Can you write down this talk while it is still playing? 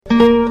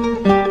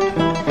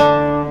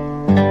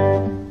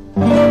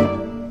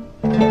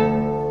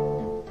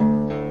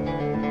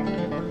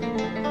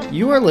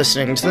You are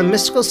listening to the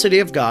Mystical City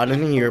of God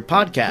in a Year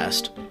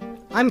podcast.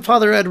 I'm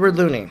Father Edward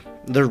Looney,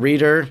 the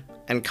reader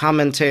and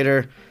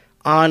commentator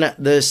on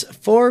this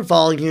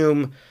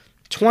 4-volume,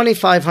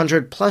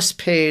 2,500-plus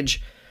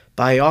page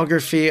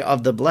biography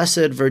of the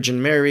Blessed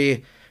Virgin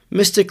Mary,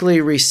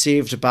 mystically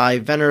received by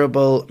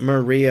Venerable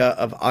Maria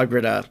of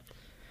Agreda.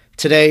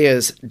 Today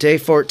is day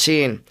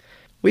 14.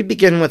 We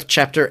begin with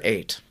chapter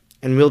 8,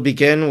 and we'll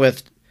begin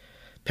with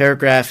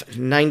paragraph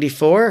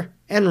 94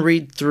 and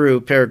read through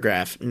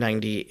paragraph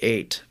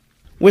 98,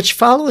 which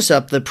follows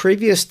up the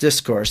previous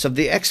discourse of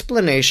the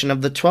explanation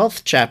of the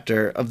 12th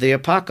chapter of the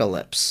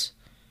Apocalypse.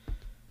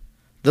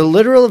 The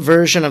literal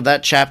version of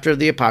that chapter of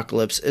the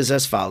Apocalypse is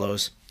as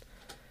follows.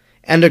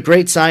 And a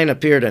great sign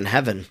appeared in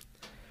heaven,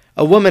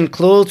 a woman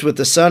clothed with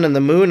the sun and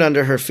the moon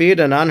under her feet,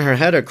 and on her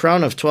head a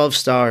crown of 12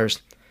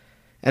 stars.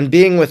 And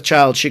being with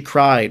child, she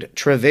cried,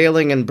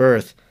 travailing in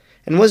birth,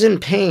 and was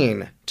in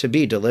pain to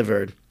be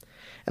delivered.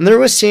 And there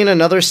was seen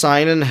another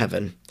sign in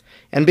heaven,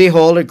 and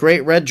behold, a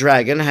great red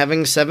dragon,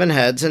 having 7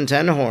 heads and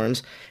 10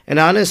 horns, and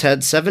on his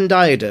head 7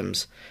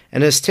 diadems,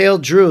 and his tail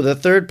drew the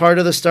third part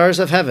of the stars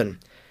of heaven,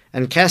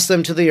 and cast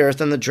them to the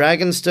earth. And the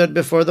dragon stood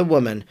before the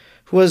woman,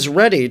 who was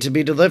ready to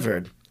be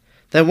delivered,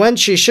 that when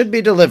she should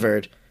be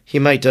delivered, he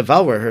might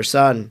devour her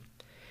son.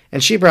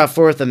 And she brought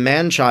forth a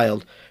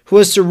man-child, who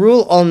was to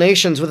rule all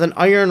nations with an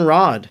iron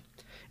rod,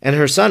 and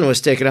her son was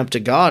taken up to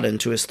God and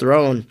to his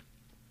throne.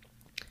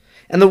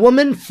 And the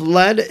woman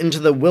fled into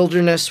the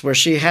wilderness, where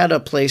she had a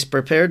place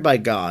prepared by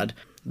God,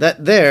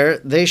 that there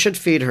they should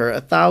feed her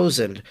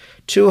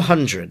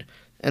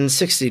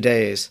 1,260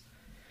 days.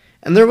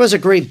 And there was a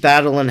great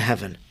battle in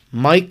heaven.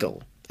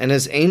 Michael and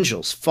his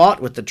angels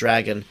fought with the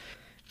dragon,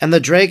 and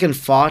the dragon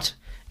fought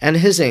and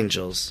his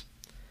angels.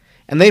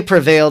 And they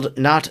prevailed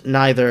not,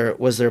 neither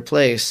was their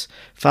place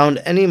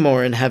found any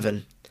more in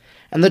heaven.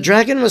 And the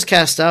dragon was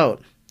cast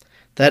out,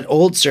 that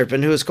old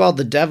serpent who is called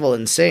the devil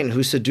and Satan,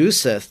 who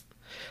seduceth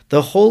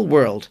the whole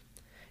world,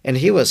 and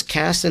he was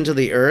cast into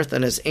the earth,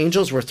 and his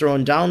angels were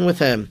thrown down with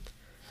him.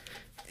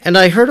 And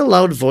I heard a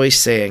loud voice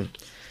saying,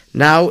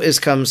 Now is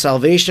come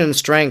salvation and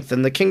strength,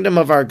 and the kingdom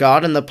of our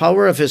God, and the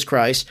power of his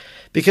Christ,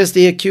 because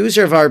the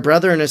accuser of our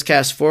brethren is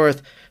cast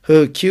forth,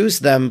 who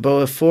accused them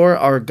before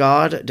our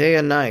God day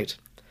and night.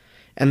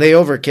 And they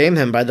overcame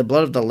him by the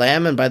blood of the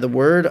Lamb and by the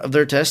word of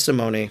their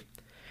testimony,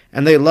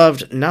 and they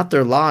loved not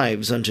their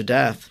lives unto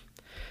death.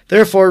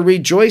 Therefore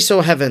rejoice,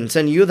 O heavens,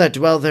 and you that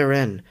dwell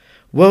therein.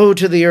 Woe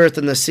to the earth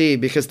and the sea,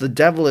 because the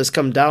devil is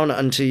come down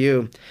unto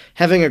you,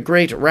 having a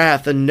great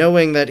wrath, and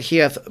knowing that he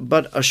hath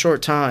but a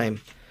short time.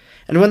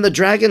 And when the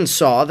dragon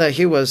saw that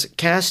he was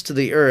cast to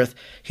the earth,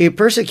 he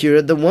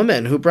persecuted the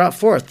woman who brought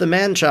forth the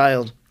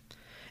man-child.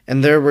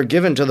 And there were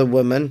given to the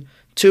woman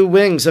 2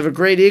 wings of a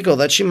great eagle,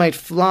 that she might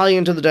fly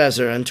into the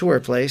desert and to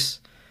her place,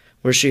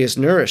 where she is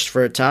nourished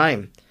for a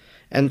time,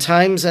 and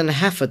times and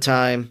half a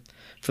time,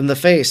 from the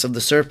face of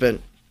the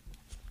serpent.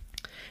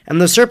 And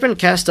the serpent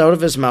cast out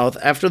of his mouth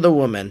after the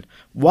woman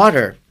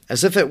water,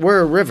 as if it were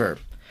a river,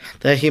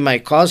 that he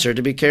might cause her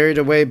to be carried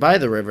away by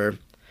the river.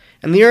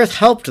 And the earth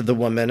helped the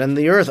woman, and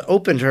the earth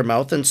opened her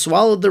mouth and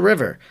swallowed the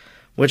river,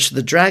 which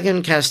the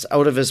dragon cast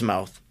out of his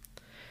mouth.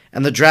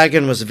 And the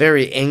dragon was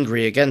very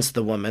angry against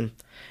the woman,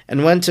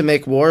 and went to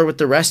make war with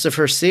the rest of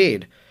her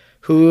seed,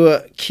 who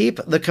keep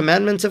the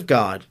commandments of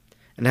God,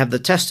 and have the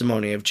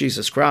testimony of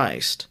Jesus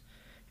Christ.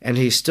 And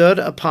he stood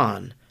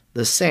upon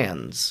the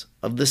sands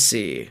of the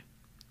sea.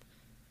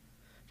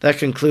 That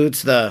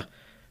concludes the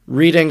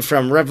reading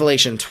from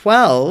Revelation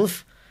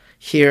 12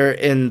 here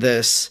in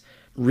this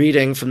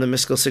reading from the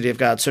Mystical City of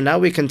God. So now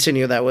we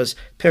continue. That was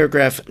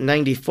paragraph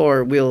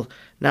 94. We'll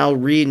now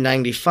read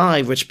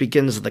 95, which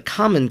begins the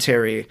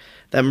commentary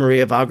that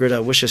Maria of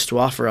Agreda wishes to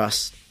offer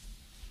us.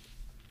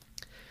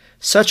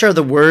 Such are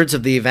the words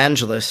of the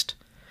evangelist.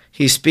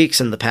 He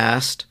speaks in the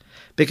past,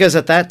 because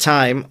at that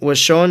time was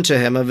shown to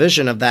him a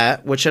vision of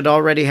that which had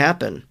already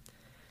happened.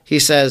 He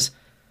says,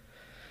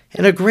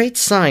 And a great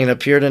sign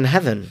appeared in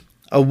heaven,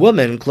 a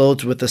woman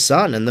clothed with the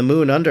sun and the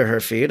moon under her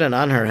feet, and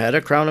on her head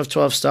a crown of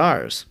 12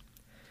 stars.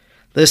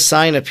 This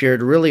sign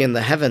appeared really in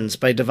the heavens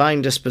by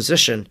divine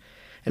disposition,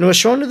 and was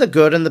shown to the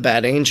good and the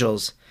bad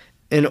angels,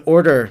 in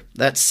order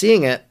that,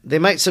 seeing it, they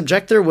might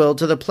subject their will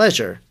to the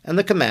pleasure and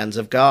the commands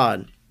of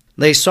God.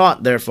 They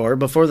sought, therefore,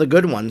 before the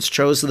good ones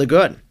chose the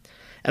good,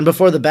 and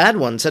before the bad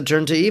ones had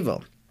turned to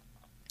evil.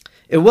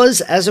 It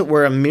was, as it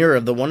were, a mirror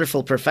of the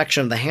wonderful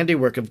perfection of the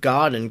handiwork of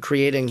God in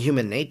creating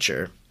human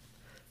nature.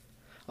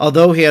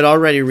 Although he had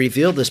already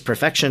revealed this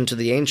perfection to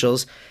the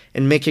angels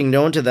in making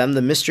known to them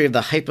the mystery of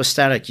the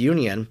hypostatic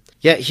union,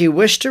 yet he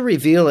wished to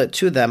reveal it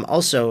to them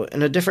also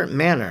in a different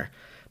manner,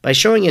 by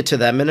showing it to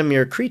them in a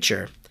mere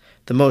creature,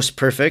 the most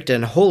perfect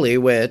and holy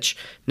which,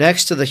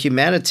 next to the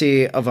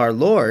humanity of our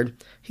Lord,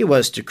 he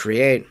was to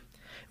create. It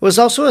was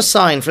also a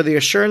sign for the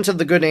assurance of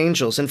the good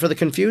angels and for the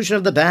confusion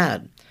of the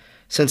bad,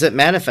 since it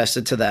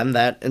manifested to them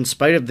that, in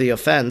spite of the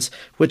offense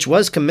which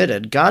was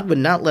committed, God would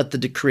not let the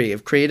decree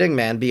of creating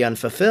man be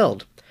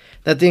unfulfilled,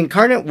 that the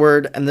incarnate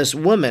Word and this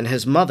woman,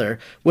 his mother,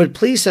 would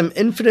please him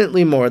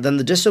infinitely more than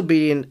the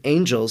disobedient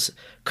angels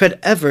could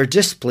ever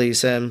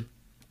displease him.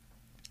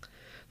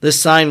 This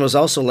sign was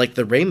also like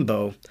the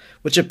rainbow,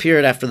 which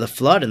appeared after the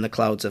flood in the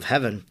clouds of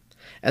heaven,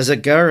 as a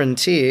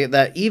guarantee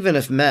that even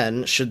if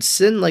men should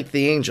sin like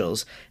the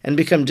angels and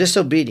become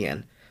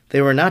disobedient,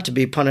 they were not to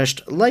be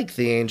punished like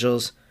the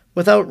angels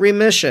without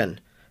remission,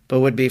 but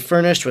would be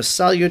furnished with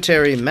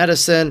salutary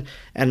medicine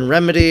and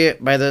remedy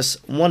by this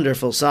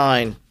wonderful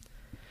sign.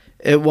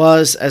 It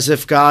was as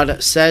if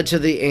God said to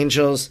the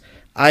angels,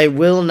 I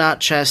will not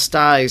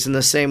chastise in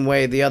the same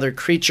way the other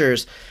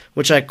creatures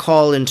which I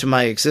call into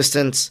my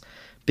existence,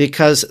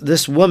 because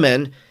this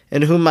woman,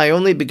 in whom my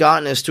only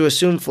begotten is to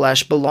assume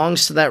flesh,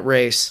 belongs to that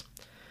race.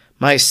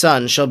 My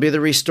son shall be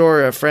the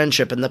restorer of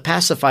friendship and the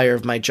pacifier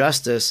of my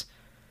justice.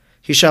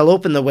 He shall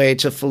open the way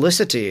to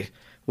felicity,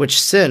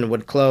 which sin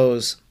would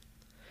close.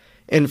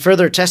 In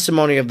further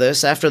testimony of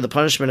this, after the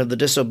punishment of the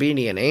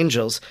disobedient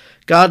angels,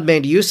 God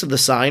made use of the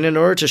sign in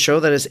order to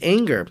show that his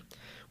anger,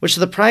 which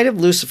the pride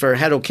of Lucifer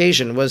had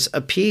occasioned, was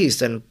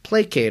appeased and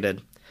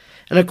placated.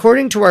 And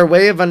according to our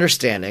way of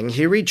understanding,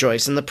 he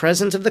rejoiced in the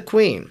presence of the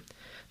queen.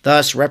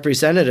 Thus,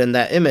 represented in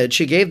that image,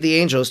 he gave the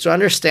angels to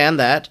understand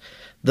that,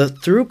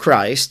 through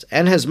Christ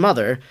and his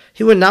mother,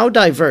 he would now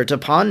divert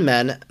upon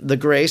men the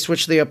grace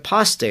which the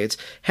apostates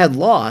had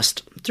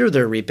lost through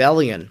their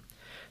rebellion.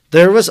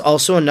 There was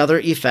also another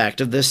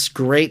effect of this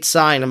great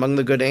sign among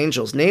the good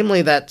angels,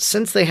 namely that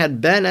since they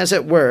had been, as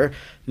it were,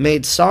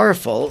 made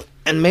sorrowful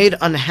and made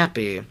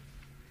unhappy,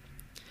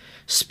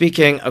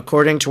 speaking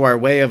according to our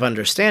way of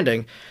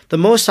understanding, the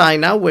Most High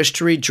now wished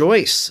to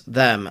rejoice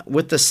them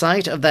with the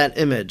sight of that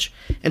image,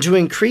 and to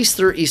increase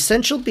their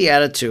essential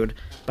beatitude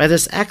by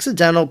this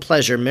accidental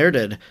pleasure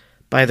merited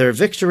by their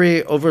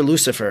victory over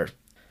Lucifer.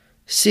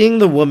 Seeing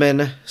the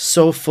woman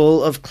so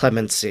full of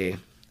clemency,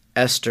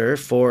 Esther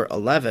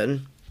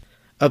 4:11,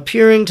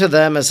 appearing to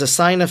them as a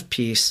sign of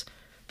peace,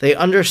 they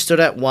understood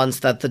at once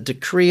that the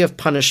decree of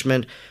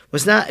punishment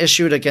was not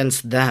issued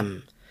against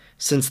them,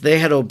 since they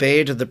had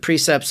obeyed the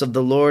precepts of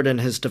the Lord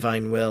and his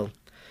divine will.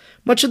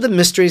 Much of the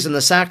mysteries and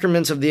the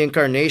sacraments of the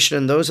Incarnation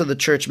and those of the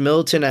Church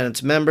militant and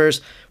its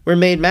members were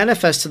made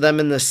manifest to them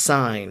in this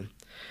sign.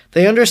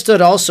 They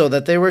understood also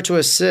that they were to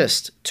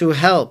assist, to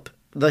help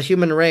the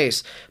human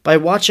race, by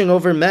watching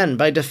over men,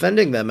 by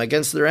defending them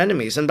against their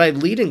enemies, and by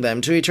leading them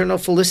to eternal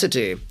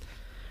felicity.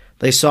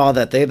 They saw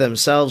that they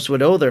themselves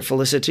would owe their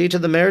felicity to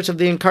the merit of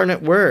the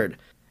incarnate Word,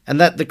 and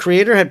that the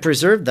Creator had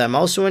preserved them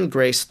also in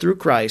grace through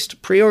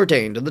Christ,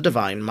 preordained in the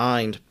divine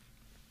mind.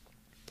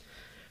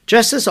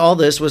 Just as all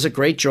this was a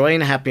great joy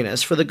and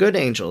happiness for the good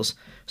angels,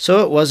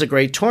 so it was a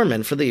great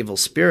torment for the evil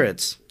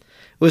spirits. It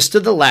was to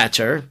the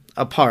latter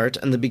a part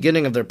and the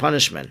beginning of their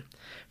punishment,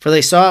 for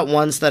they saw at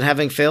once that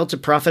having failed to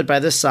profit by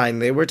this sign,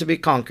 they were to be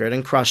conquered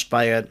and crushed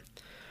by it.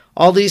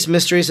 All these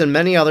mysteries and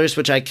many others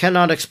which I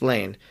cannot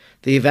explain,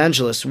 the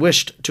evangelist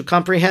wished to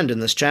comprehend in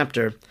this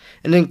chapter,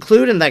 and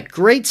include in that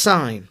great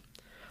sign,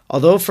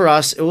 although for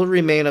us it will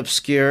remain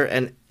obscure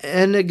and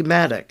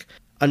enigmatic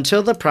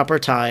until the proper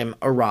time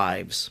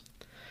arrives.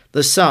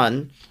 The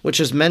sun, which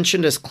is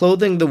mentioned as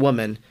clothing the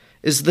woman,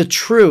 is the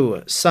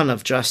true sun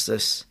of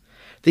justice.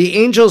 The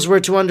angels were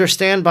to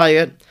understand by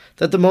it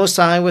that the Most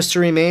High was to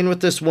remain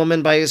with this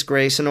woman by his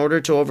grace in order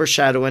to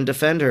overshadow and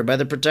defend her by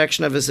the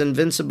protection of his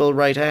invincible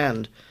right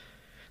hand.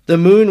 The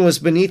moon was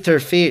beneath her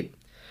feet,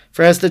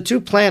 for as the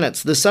two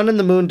planets, the sun and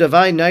the moon,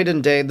 divide night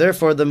and day,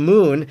 therefore the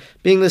moon,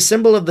 being the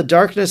symbol of the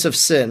darkness of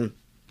sin,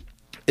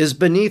 is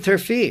beneath her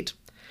feet,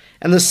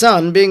 and the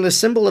sun, being the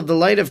symbol of the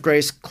light of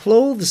grace,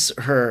 clothes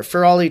her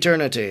for all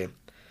eternity.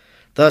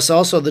 Thus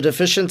also the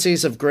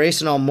deficiencies of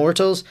grace in all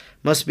mortals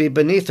must be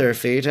beneath her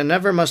feet, and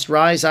never must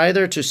rise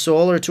either to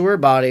soul or to her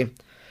body,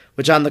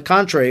 which on the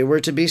contrary were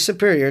to be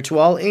superior to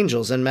all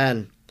angels and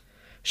men.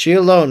 She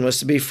alone was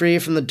to be free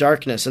from the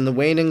darkness and the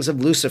wanings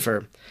of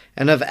Lucifer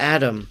and of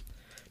Adam,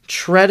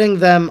 treading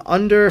them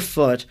under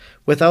foot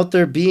without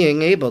their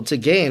being able to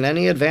gain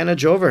any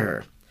advantage over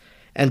her.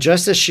 And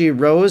just as she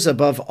rose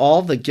above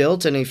all the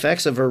guilt and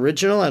effects of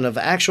original and of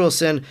actual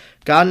sin,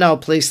 God now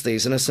placed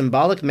these in a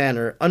symbolic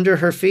manner under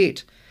her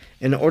feet,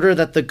 in order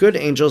that the good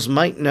angels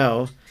might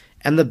know,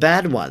 and the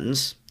bad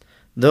ones,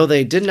 though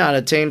they did not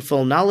attain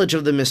full knowledge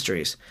of the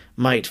mysteries,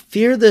 might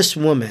fear this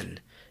woman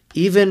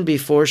even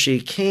before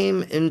she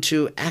came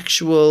into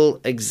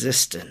actual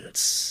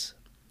existence.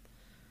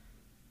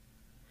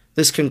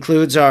 This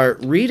concludes our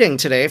reading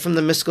today from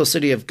the Mystical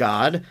City of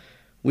God.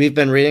 We've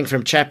been reading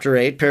from chapter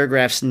 8,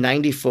 paragraphs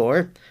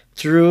 94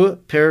 through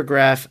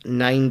paragraph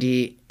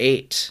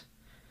 98.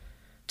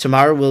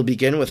 Tomorrow we'll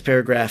begin with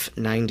paragraph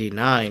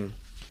 99.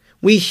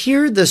 We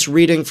hear this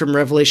reading from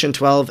Revelation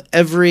 12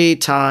 every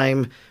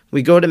time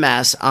we go to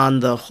Mass on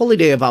the Holy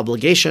Day of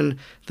Obligation,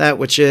 that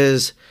which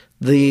is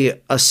the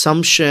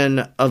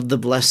Assumption of the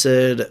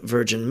Blessed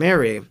Virgin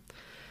Mary.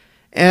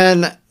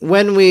 And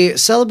when we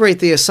celebrate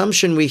the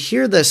Assumption, we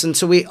hear this, and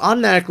so we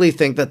automatically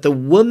think that the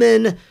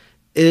woman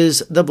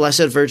is the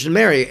Blessed Virgin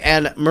Mary.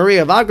 And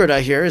Maria of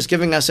Agreda here is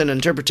giving us an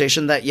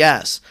interpretation that,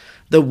 yes,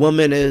 the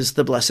woman is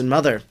the Blessed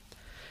Mother.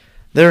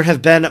 There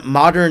have been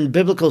modern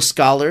biblical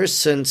scholars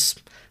since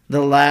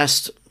the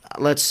last,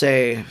 let's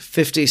say,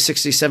 50,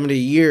 60, 70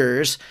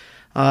 years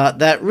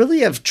that really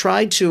have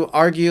tried to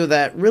argue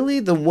that really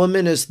the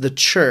woman is the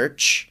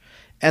church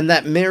and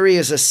that Mary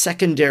is a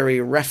secondary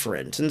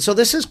referent. And so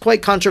this is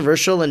quite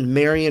controversial in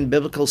Marian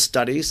biblical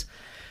studies.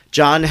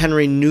 John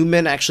Henry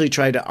Newman actually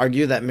tried to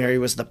argue that Mary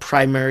was the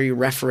primary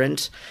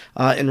referent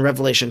in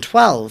Revelation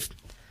 12.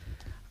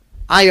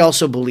 I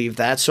also believe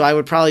that, so I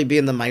would probably be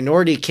in the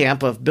minority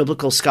camp of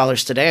biblical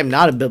scholars today. I'm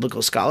not a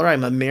biblical scholar.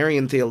 I'm a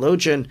Marian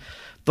theologian,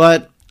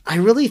 but I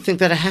really think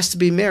that it has to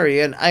be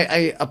Mary, and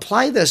I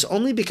apply this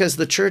only because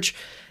the church,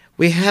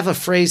 we have a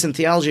phrase in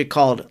theology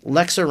called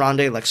lex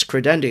orandi, lex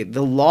credendi.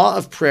 The law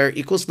of prayer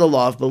equals the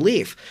law of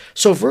belief.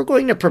 So if we're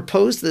going to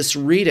propose this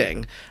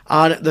reading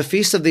on the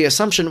Feast of the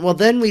Assumption, well,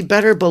 then we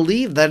better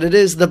believe that it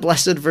is the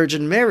Blessed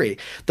Virgin Mary.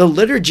 The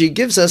liturgy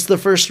gives us the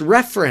first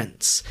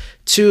reference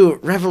to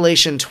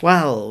Revelation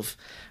 12,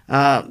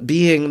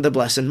 being the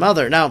Blessed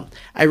Mother. Now,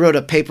 I wrote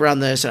a paper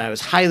on this, and I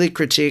was highly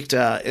critiqued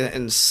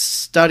in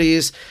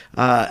studies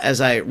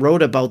as I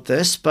wrote about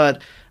this,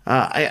 but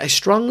I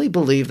strongly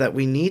believe that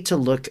we need to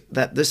look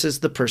that this is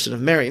the person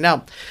of Mary.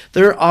 Now,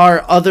 there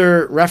are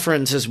other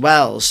references as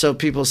well. So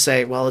people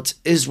say, well, it's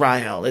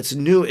Israel, it's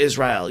New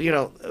Israel. You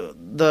know,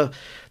 the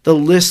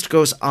list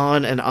goes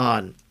on and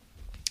on.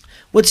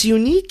 What's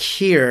unique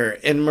here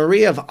in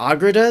Maria of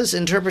Agreda's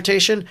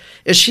interpretation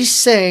is she's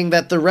saying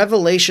that the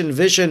Revelation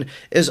vision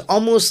is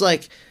almost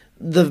like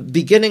the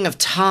beginning of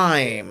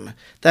time,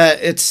 that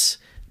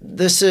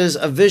this is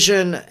a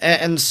vision,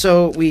 and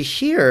so we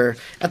hear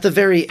at the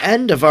very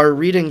end of our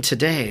reading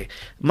today,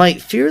 might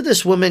fear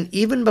this woman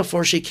even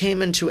before she came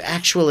into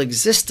actual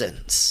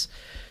existence.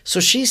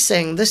 So she's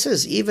saying this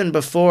is even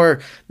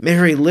before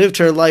Mary lived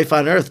her life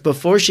on earth,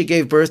 before she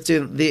gave birth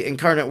to the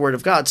incarnate Word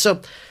of God.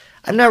 So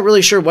I'm not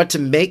really sure what to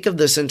make of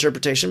this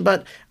interpretation,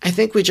 but I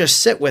think we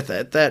just sit with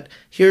it, that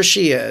here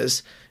she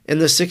is in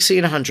the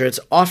 1600s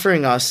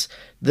offering us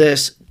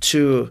this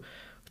to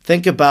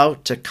think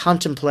about, to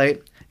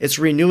contemplate. It's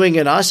renewing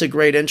in us a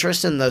great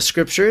interest in the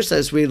scriptures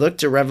as we look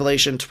to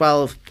Revelation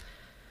 12.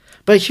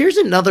 But here's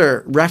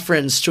another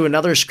reference to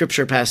another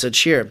scripture passage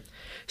here.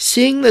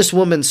 Seeing this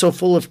woman so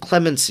full of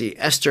clemency,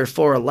 Esther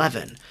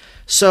 4:11.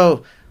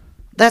 So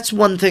that's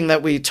one thing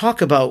that we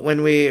talk about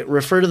when we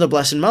refer to the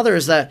Blessed Mother,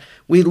 is that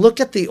we look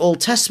at the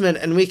Old Testament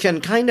and we can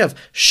kind of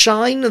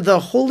shine the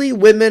holy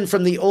women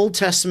from the Old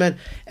Testament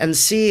and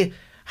see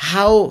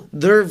how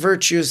their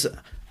virtues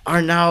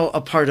are now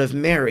a part of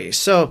Mary.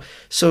 So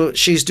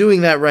she's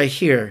doing that right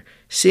here.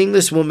 Seeing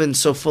this woman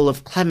so full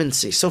of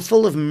clemency, so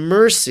full of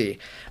mercy,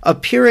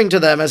 appearing to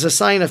them as a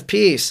sign of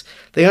peace.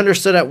 They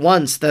understood at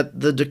once that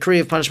the decree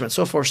of punishment,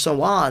 so forth,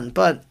 so on.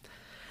 But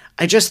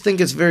I just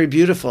think it's very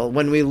beautiful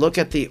when we look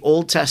at the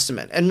Old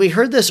Testament. And we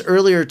heard this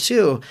earlier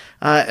too,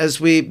 as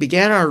we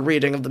began our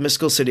reading of the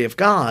mystical city of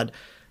God,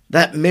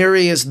 that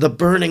Mary is the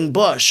burning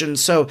bush. And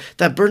so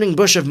that burning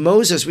bush of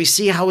Moses, we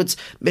see how it's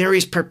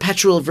Mary's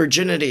perpetual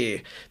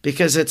virginity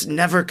because it's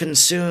never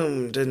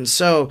consumed. And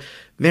so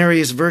Mary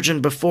is virgin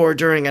before,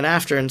 during, and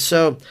after. And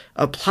so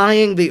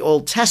applying the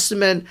Old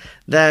Testament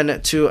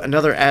then to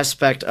another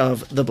aspect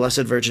of the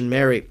Blessed Virgin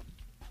Mary.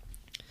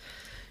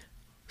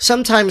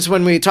 Sometimes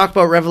when we talk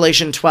about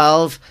Revelation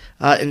 12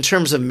 in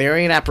terms of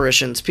Marian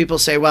apparitions, people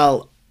say,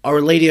 well, Our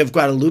Lady of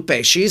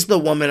Guadalupe, she's the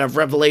woman of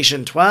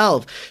Revelation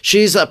 12.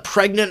 She's a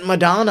pregnant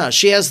Madonna.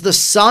 She has the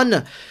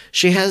sun.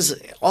 She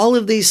has all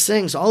of these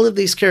things, all of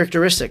these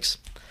characteristics.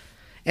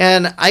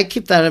 And I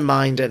keep that in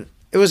mind. And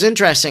it was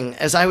interesting.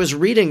 As I was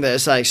reading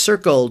this, I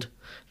circled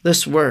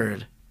this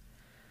word.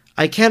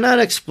 I cannot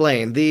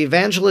explain the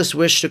evangelist's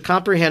wish to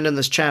comprehend in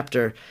this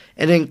chapter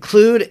and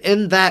include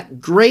in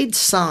that great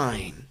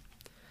sign.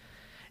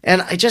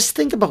 And I just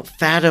think about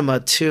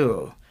Fatima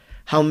too.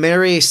 How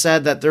Mary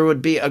said that there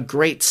would be a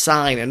great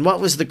sign. And what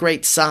was the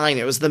great sign?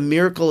 It was the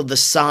miracle of the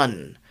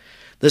sun.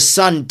 The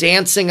sun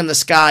dancing in the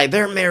sky.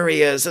 There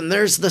Mary is, and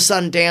there's the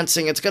sun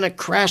dancing. It's going to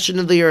crash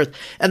into the earth,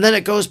 and then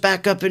it goes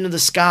back up into the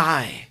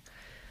sky.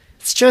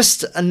 It's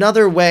just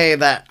another way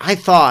that I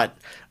thought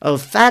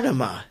of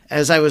Fatima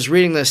as I was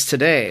reading this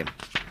today.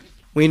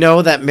 We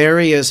know that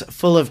Mary is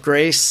full of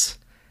grace,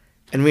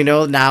 and we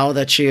know now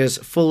that she is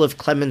full of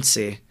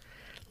clemency.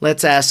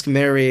 Let's ask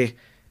Mary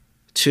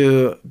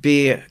to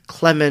be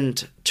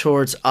clement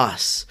towards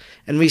us.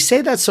 And we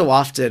say that so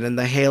often in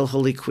the Hail,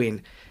 Holy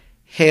Queen.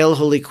 Hail,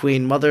 Holy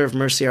Queen, Mother of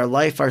mercy, our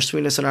life, our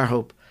sweetness, and our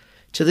hope.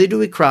 To thee do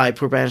we cry,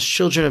 poor banished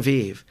children of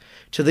Eve.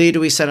 To thee do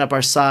we send up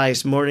our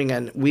sighs, mourning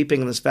and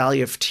weeping in this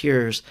valley of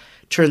tears.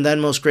 Turn then,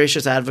 most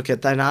gracious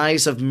advocate, thine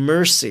eyes of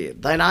mercy,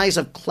 thine eyes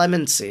of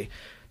clemency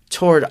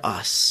toward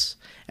us.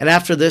 And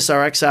after this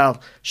our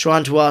exile, show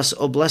unto us,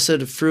 O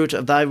blessed fruit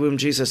of thy womb,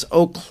 Jesus,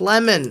 O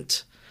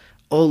clement,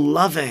 O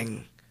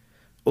loving,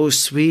 O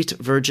sweet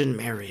Virgin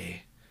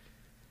Mary.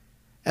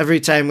 Every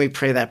time we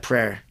pray that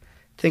prayer,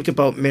 think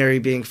about Mary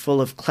being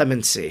full of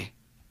clemency.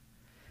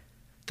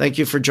 Thank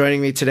you for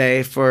joining me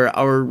today for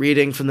our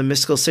reading from the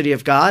Mystical City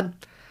of God.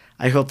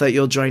 I hope that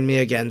you'll join me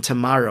again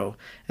tomorrow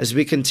as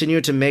we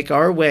continue to make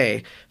our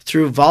way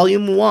through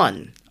Volume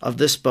 1 of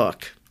this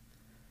book.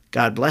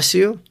 God bless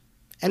you,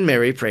 and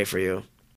Mary pray for you.